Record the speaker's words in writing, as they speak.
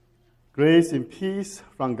Grace and peace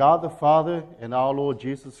from God the Father and our Lord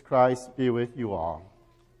Jesus Christ be with you all.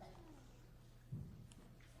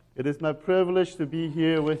 It is my privilege to be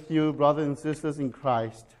here with you, brothers and sisters in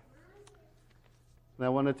Christ. And I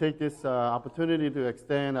want to take this opportunity to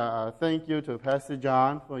extend a thank you to Pastor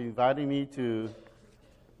John for inviting me to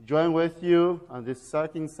join with you on this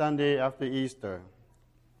second Sunday after Easter.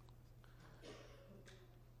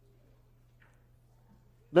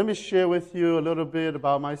 Let me share with you a little bit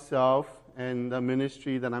about myself and the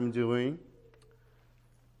ministry that I'm doing.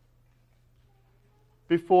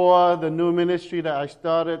 Before the new ministry that I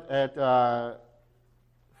started at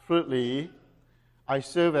Fruitley, I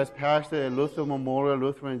served as pastor at Luther Memorial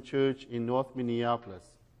Lutheran Church in North Minneapolis,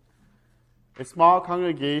 a small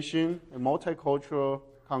congregation, a multicultural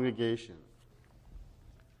congregation.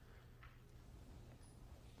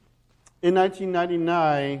 In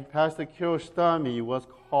 1999, Pastor Carol Starmy was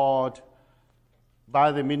called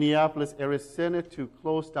by the Minneapolis area Senate to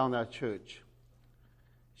close down that church.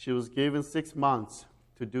 She was given 6 months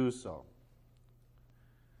to do so.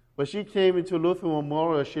 When she came into Lutheran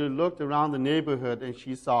Memorial, she looked around the neighborhood and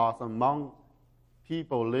she saw some Hmong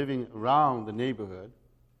people living around the neighborhood.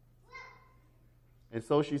 And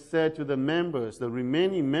so she said to the members, the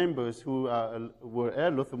remaining members who were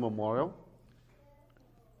at Lutheran Memorial,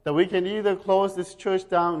 that we can either close this church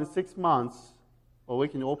down in 6 months or we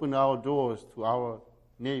can open our doors to our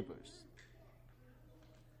neighbors.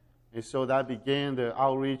 And so that began the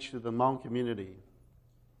outreach to the Hmong community.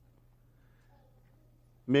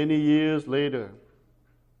 Many years later,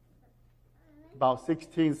 about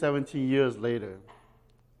 16, 17 years later,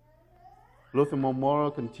 Lutheran Memorial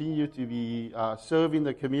continued to be serving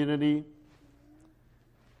the community.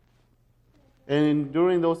 And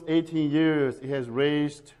during those 18 years, it has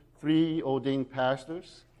raised 3 ordained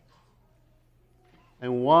pastors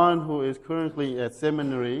and 1 who is currently at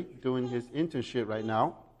seminary doing his internship right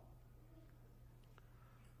now.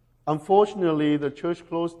 Unfortunately, the church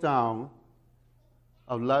closed down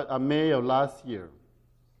in May of last year.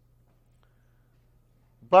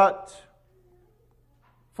 But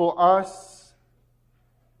for us,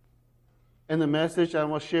 and the message I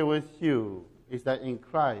want to share with you is that in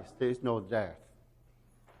Christ there is no death.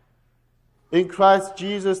 In Christ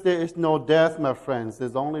Jesus there is no death, my friends.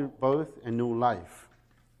 There's only birth and new life.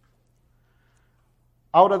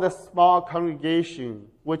 Out of the small congregation,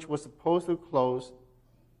 which was supposed to close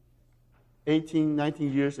 18,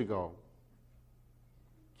 19 years ago,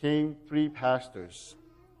 came 3 pastors.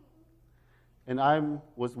 And I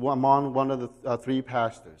was among one of the 3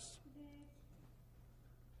 pastors.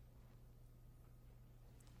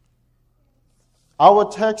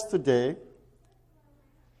 Our text today,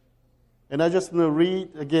 and I just want to read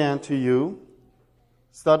again to you,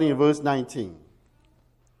 starting in verse 19.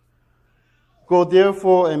 Go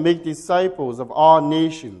therefore and make disciples of all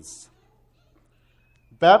nations,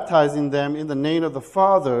 baptizing them in the name of the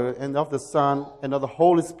Father and of the Son and of the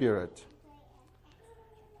Holy Spirit,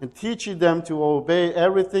 and teaching them to obey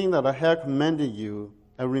everything that I have commanded you,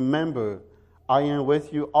 and remember, I am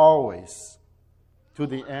with you always to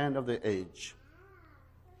the end of the age.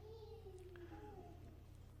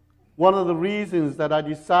 One of the reasons that I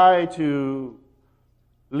decided to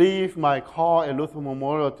leave my call at Lutheran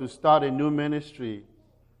Memorial to start a new ministry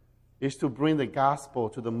is to bring the gospel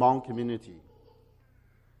to the Hmong community.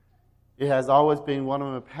 It has always been one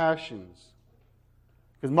of my passions.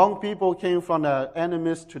 Because Hmong people came from an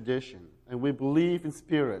animist tradition, and we believe in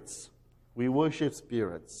spirits. We worship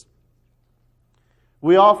spirits.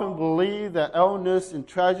 We often believe that illness and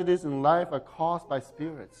tragedies in life are caused by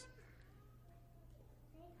spirits.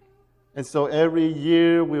 And so every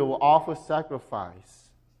year we will offer sacrifice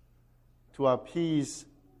to appease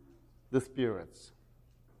the spirits.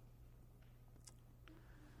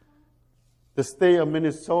 The state of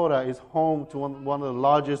Minnesota is home to one of the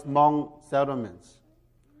largest Hmong settlements.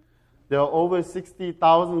 There are over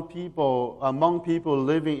 60,000 people, Hmong people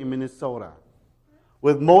living in Minnesota,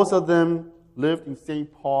 with most of them lived in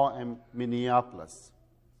St. Paul and Minneapolis.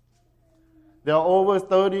 There are over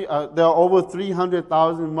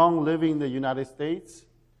 300,000 Hmong living in the United States,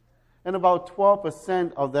 and about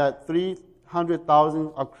 12% of that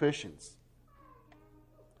 300,000 are Christians.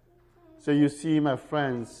 So you see, my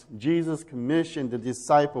friends, Jesus' commission, the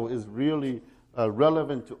disciple, is really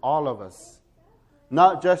relevant to all of us.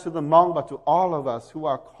 Not just to the Hmong, but to all of us who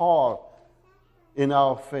are called in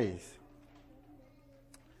our faith.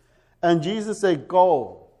 And Jesus said,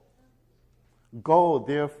 go. Go,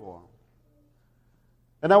 therefore.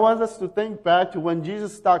 And I want us to think back to when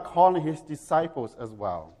Jesus started calling his disciples as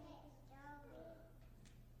well.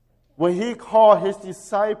 When he called his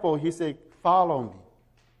disciple, he said, follow me.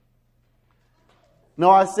 No,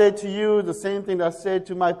 I say to you the same thing that I said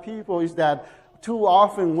to my people is that too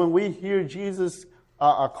often when we hear Jesus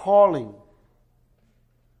calling,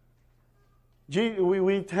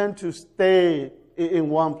 we tend to stay in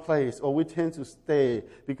one place, or we tend to stay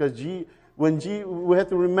because we have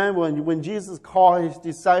to remember when Jesus called his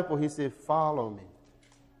disciple, he said, "Follow me."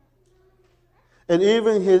 And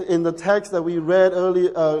even in the text that we read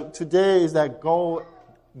earlier today is that go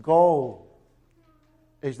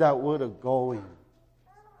is that word of going.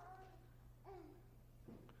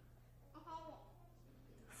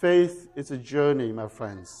 Faith is a journey, my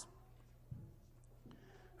friends.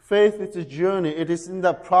 Faith is a journey. It is in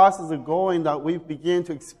the process of going that we begin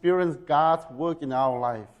to experience God's work in our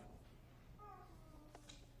life.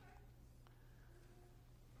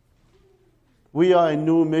 We are a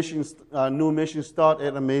new mission start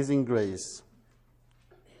at Amazing Grace.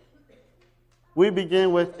 We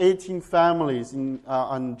began with 18 families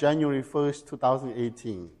on January 1st,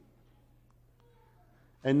 2018.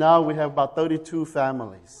 And now we have about 32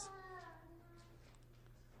 families.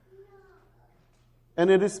 And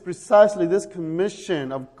it is precisely this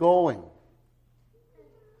commission of going.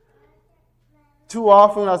 Too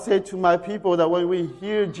often I say to my people that when we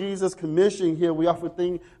hear Jesus' commission here, we often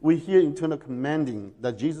think we hear internal commanding,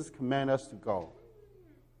 that Jesus commands us to go.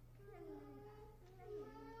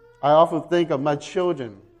 I often think of my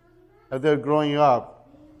children as they're growing up.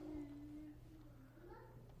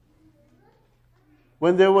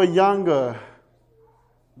 When they were younger,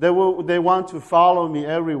 they want to follow me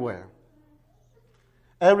everywhere.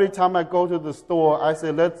 Every time I go to the store, I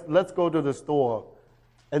say, let's go to the store.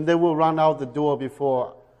 And they will run out the door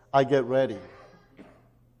before I get ready.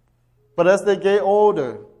 But as they get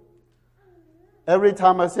older, every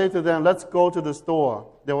time I say to them, let's go to the store,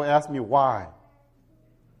 they will ask me why.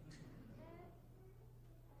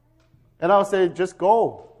 And I'll say, just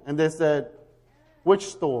go. And they said, which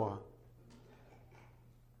store?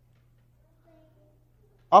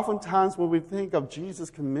 Oftentimes when we think of Jesus'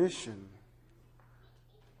 commission,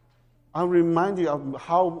 I'm reminded of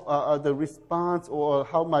how the response or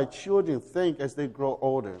how my children think as they grow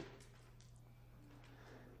older.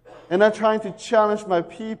 And I'm trying to challenge my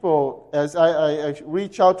people as I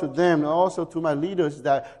reach out to them and also to my leaders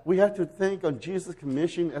that we have to think of Jesus'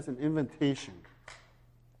 commission as an invitation.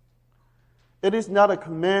 It is not a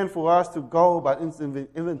command for us to go, but it's an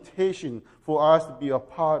invitation for us to be a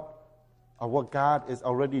part of what God is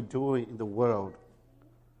already doing in the world,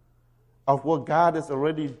 of what God is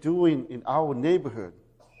already doing in our neighborhood.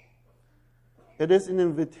 It is an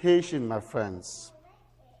invitation, my friends.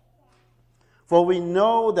 For we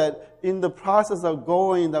know that in the process of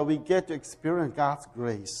going that we get to experience God's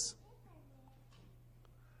grace.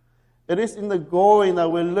 It is in the going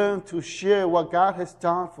that we learn to share what God has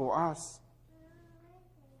done for us.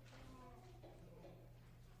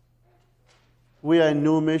 We are a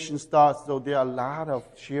new mission start, so there are a lot of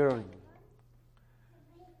sharing.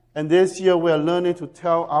 And this year we are learning to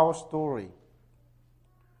tell our story.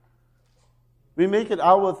 We make it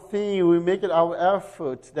our theme, we make it our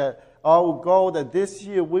effort, that our goal that this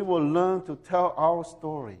year we will learn to tell our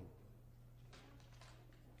story.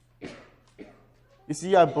 You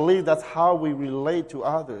see, I believe that's how we relate to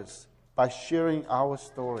others, by sharing our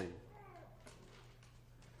story.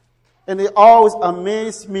 And it always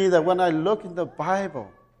amazes me that when I look in the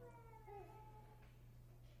Bible,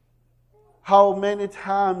 how many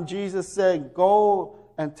times Jesus said, go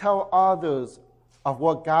and tell others of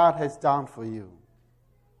what God has done for you.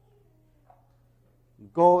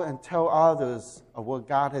 Go and tell others of what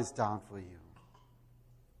God has done for you.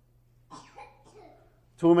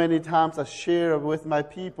 Too many times I share with my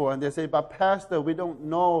people and they say, but Pastor, we don't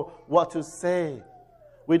know what to say.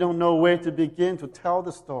 We don't know where to begin to tell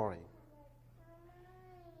the story.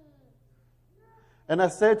 And I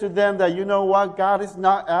said to them that, you know what, God is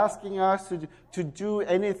not asking us to do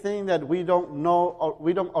anything that we don't know or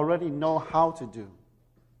we don't already know how to do.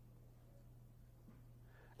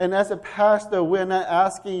 And as a pastor, we're not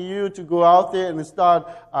asking you to go out there and start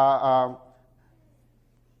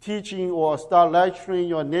teaching or start lecturing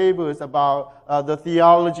your neighbors about the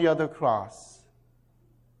theology of the cross.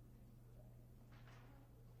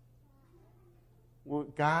 Well,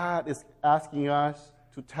 God is asking us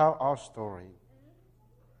to tell our story.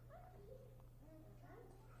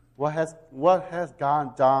 What has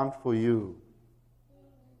God done for you?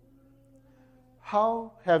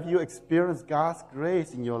 How have you experienced God's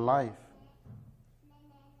grace in your life?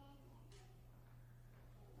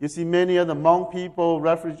 You see, many of the Hmong people,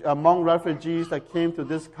 Hmong refugees that came to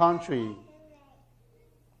this country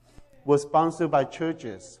were sponsored by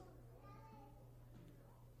churches.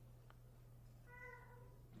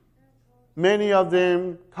 Many of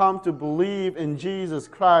them come to believe in Jesus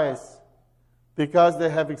Christ because they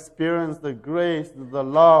have experienced the grace, the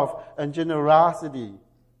love, and generosity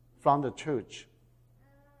from the church.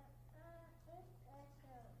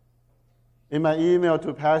 In my email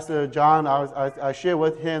to Pastor John, I shared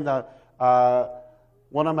with him that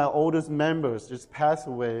one of my oldest members just passed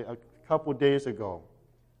away a couple days ago.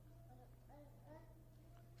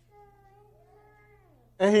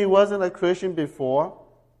 And he wasn't a Christian before.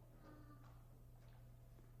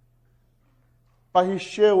 But he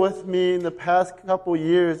shared with me in the past couple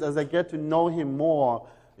years, as I get to know him more,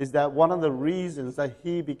 is that one of the reasons that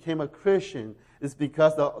he became a Christian is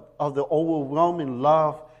because of the overwhelming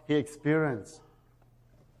love he experienced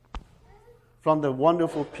from the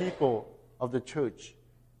wonderful people of the church.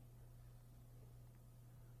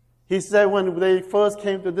 He said when they first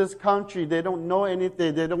came to this country, they don't know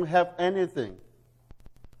anything, they don't have anything.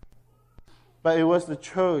 But it was the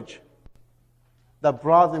church that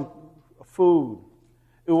brought them food.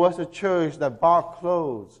 It was the church that bought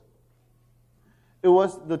clothes. It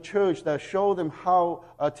was the church that showed them how,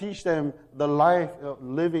 teach them the life of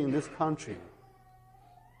living in this country.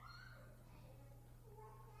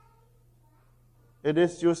 It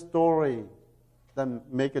is your story that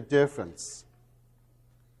make a difference.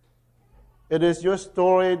 It is your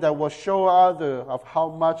story that will show others of how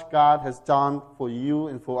much God has done for you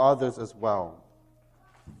and for others as well.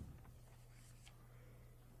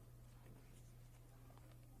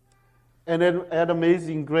 And at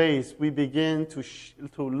Amazing Grace, we begin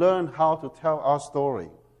to learn how to tell our story.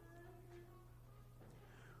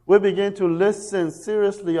 We begin to listen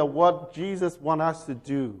seriously of what Jesus wants us to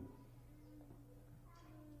do.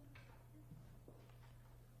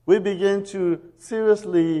 We begin to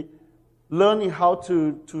seriously learning how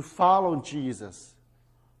to follow Jesus.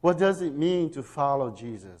 What does it mean to follow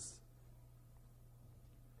Jesus?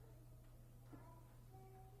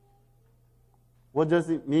 What does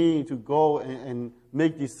it mean to go and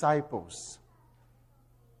make disciples?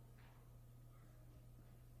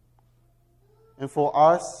 And for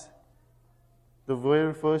us, the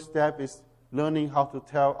very first step is learning how to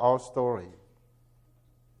tell our story.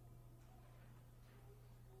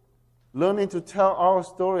 Learning to tell our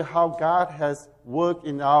story, how God has worked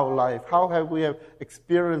in our life, how have we have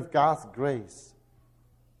experienced God's grace.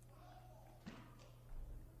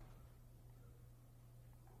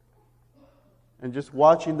 And just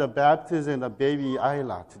watching the baptism of baby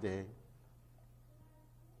Isla today.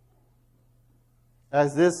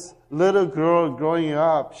 As this little girl growing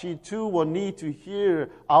up, she too will need to hear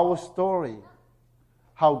our story,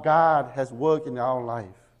 how God has worked in our life.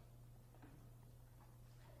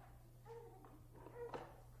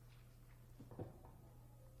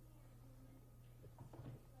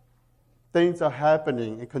 Things are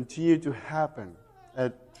happening and continue to happen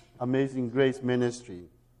at Amazing Grace Ministry.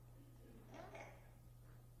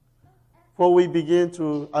 For we begin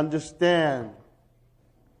to understand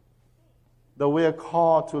that we are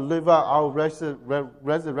called to live out our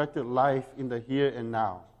resurrected life in the here and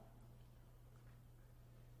now.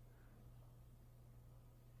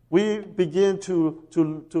 We begin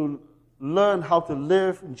to learn how to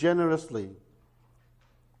live generously.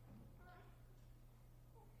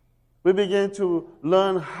 We begin to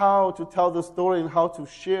learn how to tell the story and how to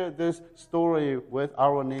share this story with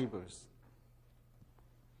our neighbors.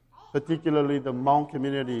 Particularly the Hmong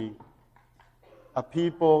community, are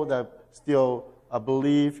people that still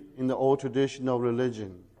believe in the old traditional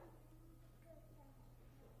religion.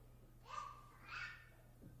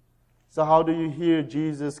 So how do you hear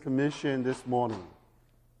Jesus' commission this morning?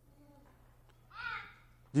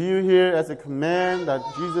 Do you hear as a command that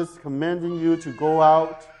Jesus is commanding you to go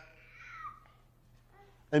out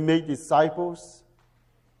and make disciples?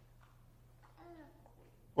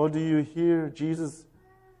 Or do you hear Jesus'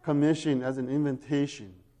 commission as an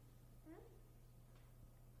invitation?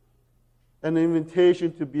 An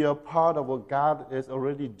invitation to be a part of what God is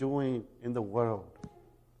already doing in the world.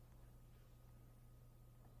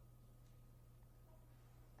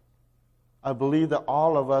 I believe that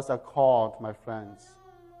all of us are called, my friends.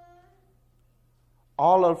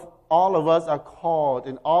 All of us are called,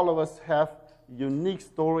 and all of us have unique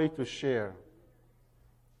story to share.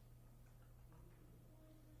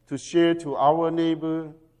 To share to our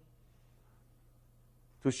neighbor,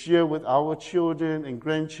 to share with our children and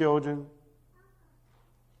grandchildren.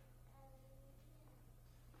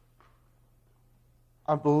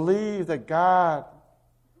 I believe that God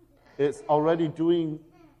is already doing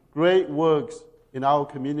great works in our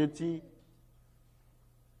community.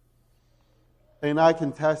 And I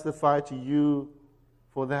can testify to you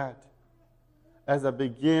for that. as I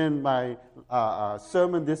begin my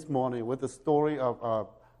sermon this morning with the story of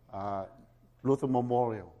Luther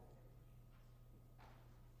Memorial.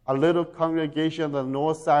 A little congregation on the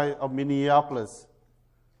north side of Minneapolis,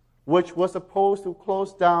 which was supposed to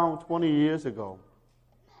close down 20 years ago.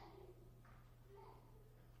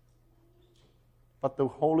 But the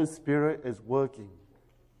Holy Spirit is working.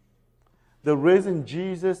 The risen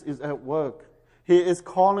Jesus is at work. He is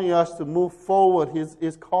calling us to move forward. He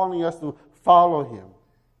is calling us to follow Him.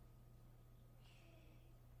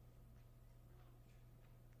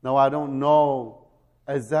 Now, I don't know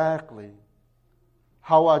exactly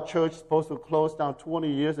how our church supposed to close down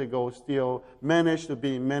 20 years ago still managed to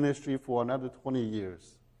be in ministry for another 20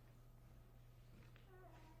 years.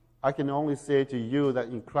 I can only say to you that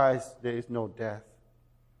in Christ there is no death,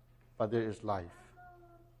 but there is life.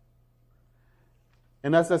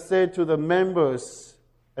 And as I said to the members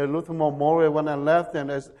at Luther Memorial when I left them,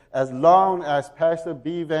 as long as Pastor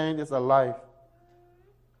B. Van is alive,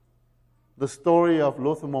 the story of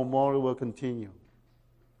Luther Memorial will continue.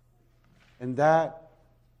 And that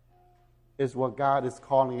is what God is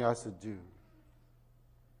calling us to do,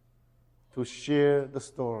 to share the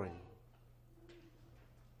story,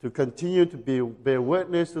 to continue to bear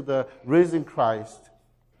witness to the risen Christ,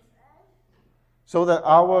 so that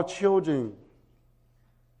our children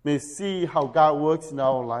may see how God works in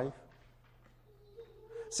our life,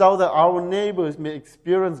 so that our neighbors may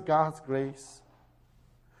experience God's grace,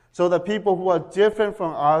 so that people who are different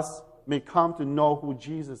from us may come to know who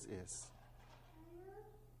Jesus is.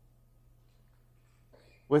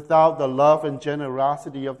 Without the love and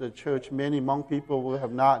generosity of the church, many Hmong people would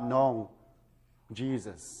have not known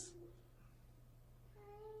Jesus.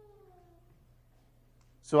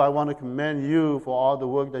 So I want to commend you for all the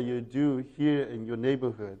work that you do here in your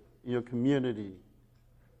neighborhood, in your community.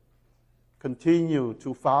 Continue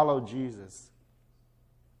to follow Jesus.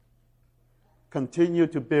 Continue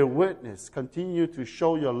to bear witness. Continue to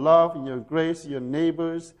show your love and your grace to your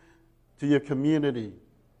neighbors, to your community.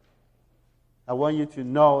 I want you to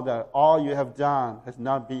know that all you have done has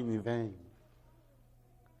not been in vain.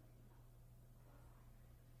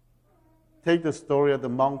 Take the story of the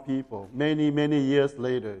Hmong people. Many, many years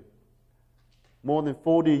later, more than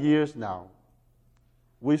 40 years now,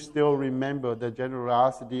 we still remember the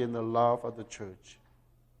generosity and the love of the church.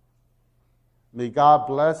 May God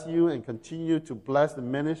bless you and continue to bless the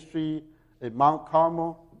ministry at Mount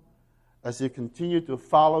Carmel as you continue to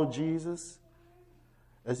follow Jesus,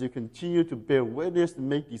 as you continue to bear witness to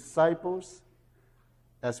make disciples,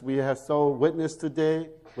 as we have so witnessed today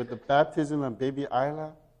with the baptism of baby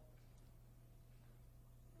Isla.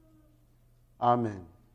 Amen.